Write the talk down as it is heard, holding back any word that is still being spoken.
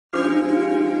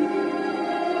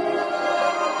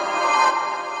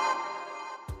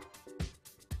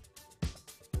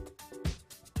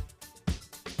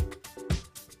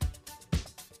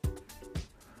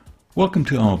Welcome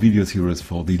to our video series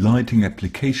for the Lighting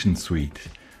Application Suite,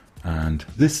 and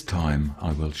this time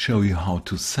I will show you how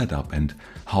to set up and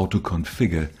how to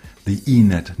configure the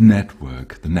eNet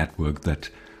network, the network that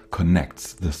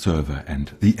connects the server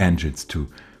and the engines to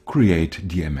create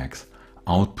DMX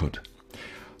output.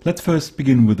 Let's first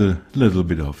begin with a little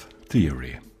bit of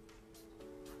theory.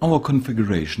 Our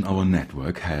configuration, our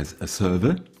network has a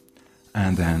server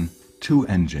and then two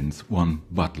engines, one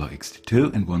Butler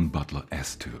XT2 and one Butler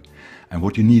S2. And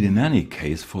what you need in any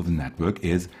case for the network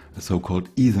is a so-called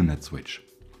Ethernet switch.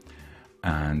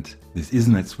 And this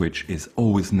Ethernet switch is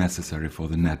always necessary for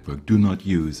the network. Do not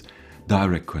use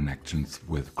direct connections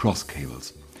with cross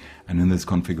cables. And in this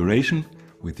configuration,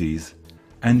 with these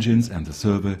engines and the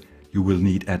server, you will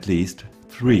need at least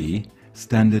 3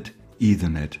 standard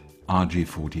Ethernet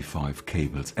RJ45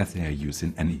 cables as they are used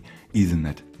in any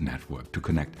Ethernet network to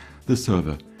connect the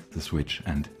server, the switch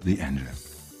and the engine.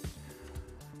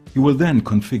 You will then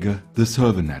configure the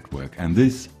server network, and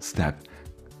this step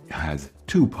has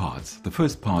 2 parts. The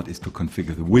first part is to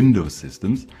configure the Windows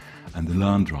systems and the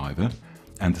LAN driver,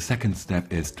 and the second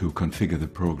step is to configure the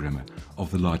programmer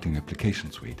of the Lighting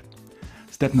Application Suite.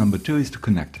 Step number 2 is to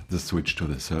connect the switch to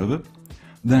the server.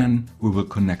 Then we will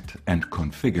connect and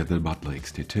configure the Butler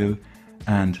XT2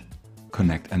 and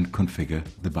connect and configure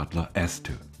the Butler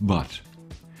S2. But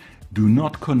do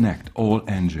not connect all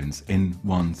engines in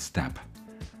one step.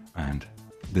 And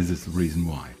this is the reason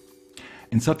why.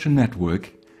 In such a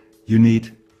network, you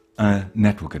need a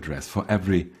network address for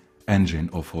every engine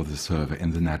or for the server in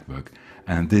the network.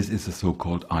 And this is a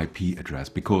so-called IP address,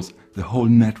 because the whole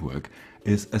network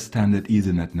is a standard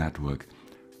Ethernet network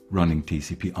running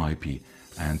TCP/IP.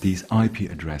 And these IP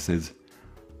addresses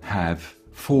have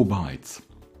 4 bytes.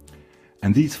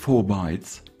 And these 4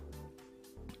 bytes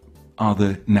are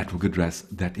the network address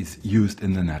that is used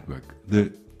in the network.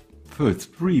 The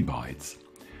first 3 bytes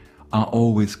are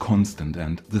always constant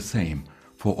and the same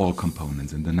for all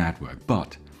components in the network.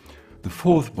 But the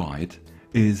 4th byte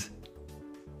is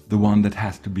the one that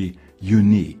has to be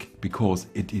unique, because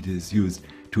it is used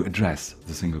to address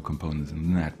the single components in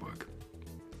the network.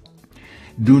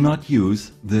 Do not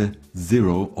use the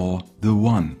 0 or the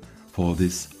 1 for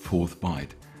this 4th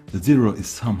byte. The 0 is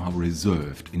somehow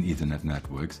reserved in Ethernet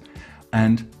networks,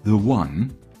 and the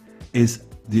 1 is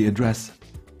the address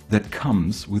that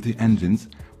comes with the engines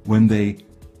when they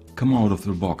come out of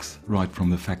the box right from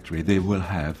the factory. They will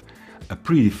have a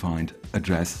predefined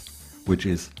address, which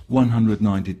is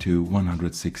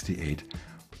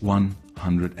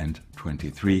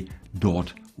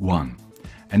 192.168.123.1.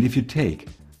 And if you take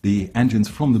the engines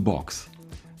from the box,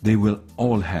 they will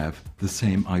all have the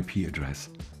same IP address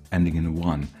ending in a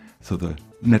 1. So the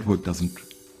network doesn't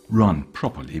run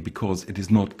properly because it is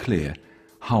not clear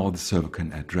how the server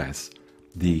can address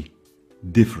the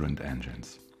different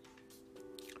engines.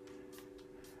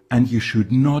 And you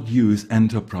should not use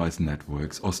enterprise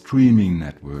networks or streaming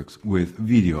networks with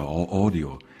video or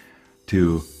audio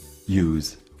to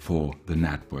use for the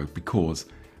network, because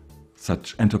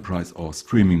such enterprise or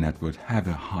streaming networks have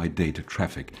a high data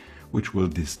traffic, which will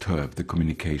disturb the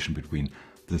communication between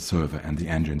the server and the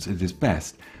engines. It is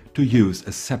best to use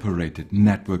a separated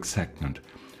network segment,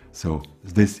 so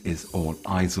this is all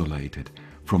isolated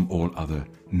from all other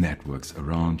networks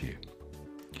around you.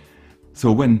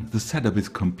 So when the setup is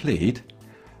complete,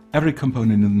 every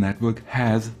component in the network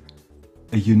has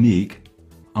a unique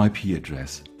IP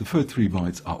address. The first 3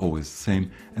 bytes are always the same,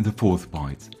 and the 4th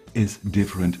byte is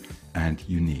different and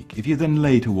unique. If you then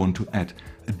later want to add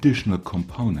additional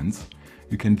components,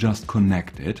 you can just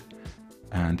connect it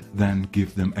and then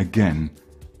give them again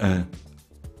a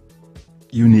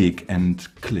unique and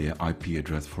clear IP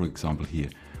address, for example here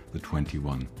the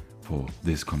 21 for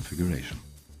this configuration.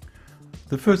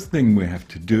 The first thing we have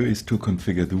to do is to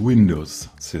configure the Windows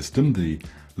system, the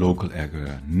local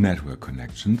area network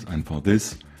connections, and for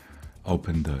this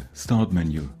open the Start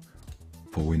menu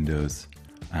for Windows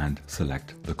and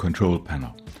select the Control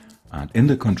Panel. And in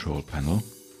the Control Panel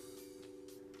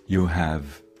you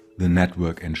have the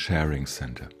Network and Sharing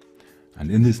Center.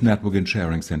 And in this Network and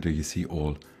Sharing Center you see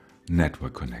all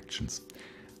network connections.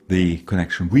 The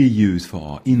connection we use for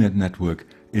our eNet network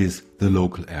is the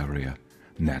local area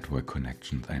network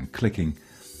connection, and clicking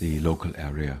the local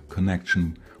area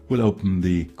connection will open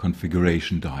the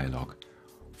configuration dialog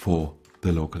for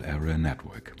the local area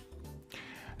network.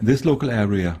 In this local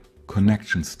area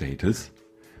connection status,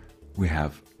 we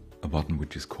have a button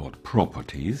which is called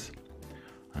Properties,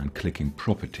 and clicking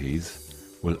Properties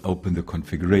will open the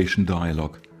configuration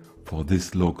dialog for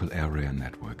this local area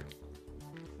network.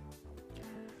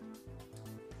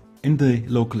 In the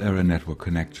local area network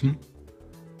connection,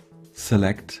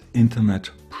 select Internet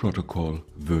Protocol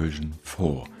version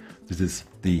 4. This is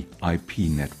the IP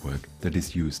network that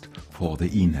is used for the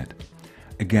eNet.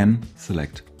 Again,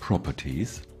 select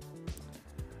Properties.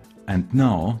 And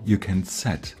now you can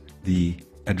set the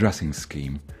addressing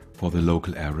scheme for the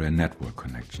local area network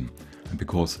connection. And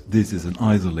because this is an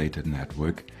isolated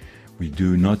network, we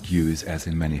do not use, as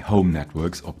in many home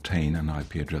networks, obtain an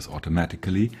IP address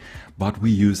automatically, but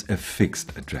we use a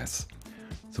fixed address.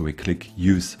 So we click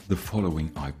Use the following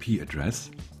IP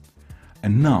address.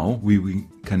 And now we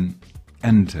can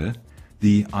enter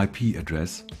the IP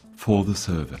address for the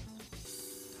server.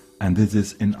 And this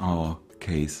is in our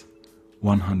case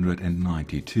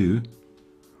 192,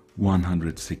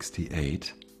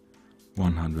 168,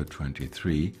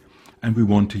 123, and we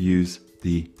want to use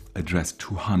the address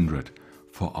 200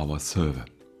 for our server.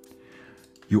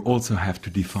 You also have to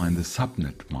define the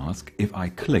subnet mask. If I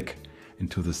click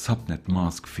into the subnet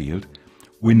mask field,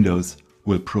 Windows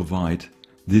will provide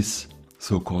this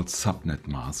so-called subnet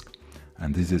mask,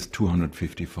 and this is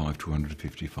 255,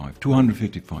 255,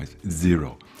 255,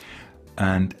 0.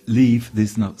 And leave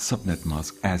this subnet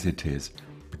mask as it is,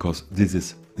 because this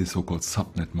is the so-called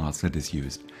subnet mask that is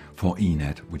used for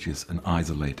eNet, which is an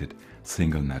isolated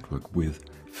single network with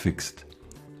fixed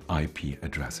IP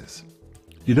addresses.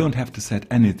 You don't have to set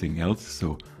anything else,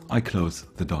 so I close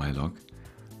the dialog,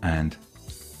 and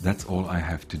that's all I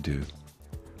have to do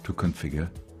to configure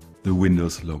the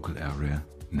Windows Local Area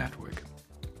Network.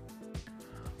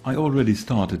 I already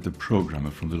started the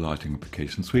programmer from the Lighting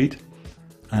Application Suite,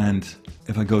 and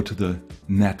if I go to the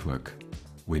network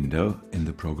window in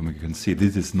the programmer, you can see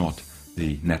this is not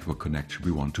the network connection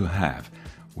we want to have.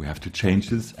 We have to change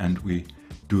this, and we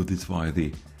do this via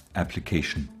the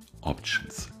application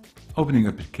options. Opening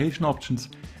application options,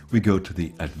 we go to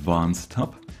the Advanced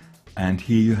tab, and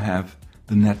here you have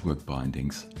the network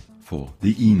bindings for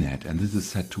the eNet, and this is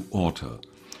set to auto.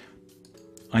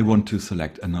 I want to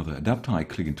select another adapter. I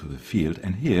click into the field,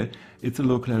 and here it's a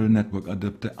local area network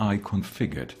adapter I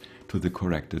configured to the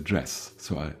correct address.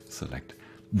 So I select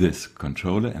this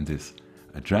controller and this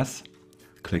address,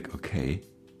 click OK,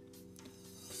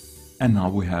 and now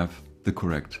we have the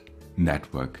correct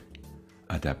network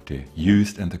adapter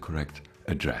used and the correct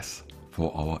address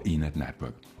for our eNet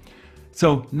network.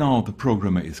 So now the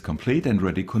programmer is complete and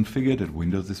ready configured, and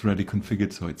Windows is ready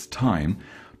configured, so it's time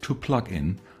to plug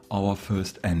in our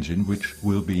first engine, which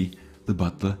will be the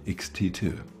Butler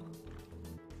XT2.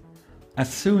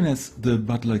 As soon as the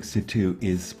Butler XT2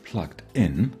 is plugged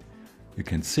in, you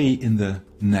can see in the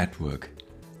network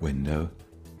window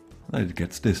that it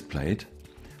gets displayed,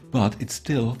 but it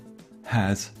still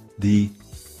has the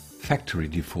factory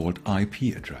default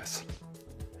IP address.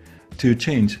 To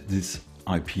change this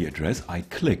IP address, I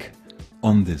click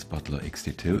on this Butler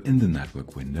XT2 in the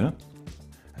network window,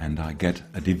 and I get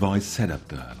a device setup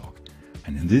dialog.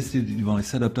 And in this device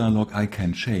setup dialog, I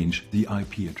can change the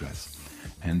IP address.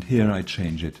 And here I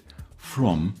change it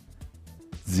from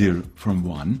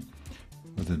 1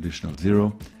 with additional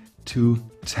 0 to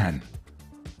 10.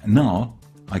 And now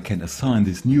I can assign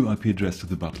this new IP address to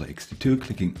the Butler XT2,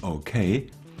 clicking OK,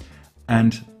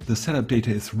 and the setup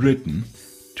data is written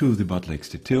to the Butler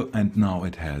XT2, and now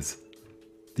it has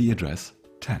the address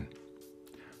 10.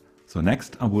 So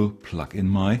next I will plug in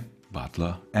my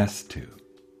Butler S2.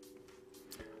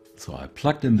 So I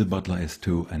plugged in the Butler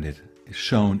S2, and it is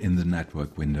shown in the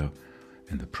network window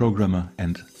in the programmer,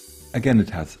 and again it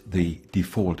has the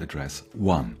default address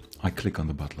 1. I click on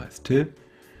the Butler S2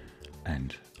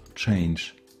 and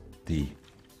change the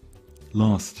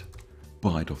last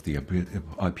byte of the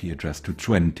IP address to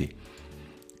 20.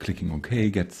 Clicking OK,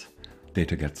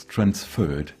 data gets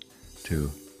transferred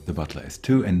to the Butler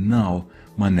S2, and now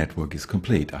my network is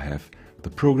complete. I have the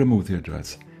programmer with the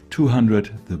address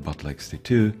 200, the Butler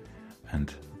XT2,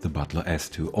 and the Butler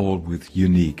S2, all with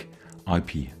unique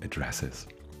IP addresses.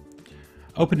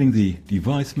 Opening the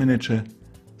device manager,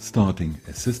 starting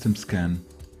a system scan,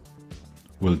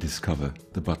 will discover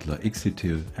the Butler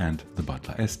XT2 and the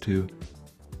Butler S2.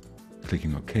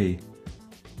 Clicking OK,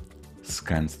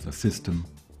 scans the system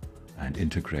and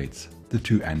integrates the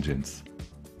two engines.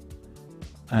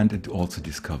 And it also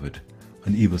discovered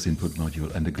an eBus input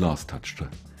module and a glass touch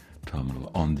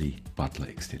terminal on the Butler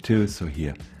XT2. So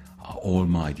here are all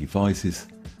my devices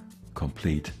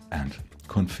complete and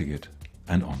configured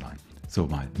and online. So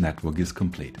my network is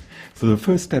complete. So the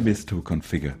first step is to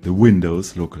configure the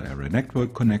Windows Local Area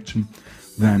Network connection,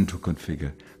 then to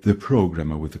configure the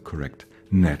programmer with the correct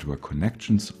network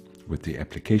connections with the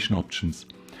application options,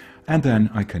 and then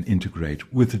I can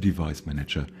integrate with the device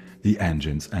manager the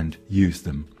engines and use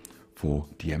them for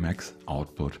DMX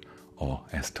output or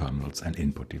as terminals and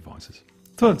input devices.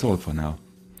 So that's all for now.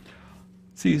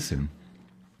 See you soon.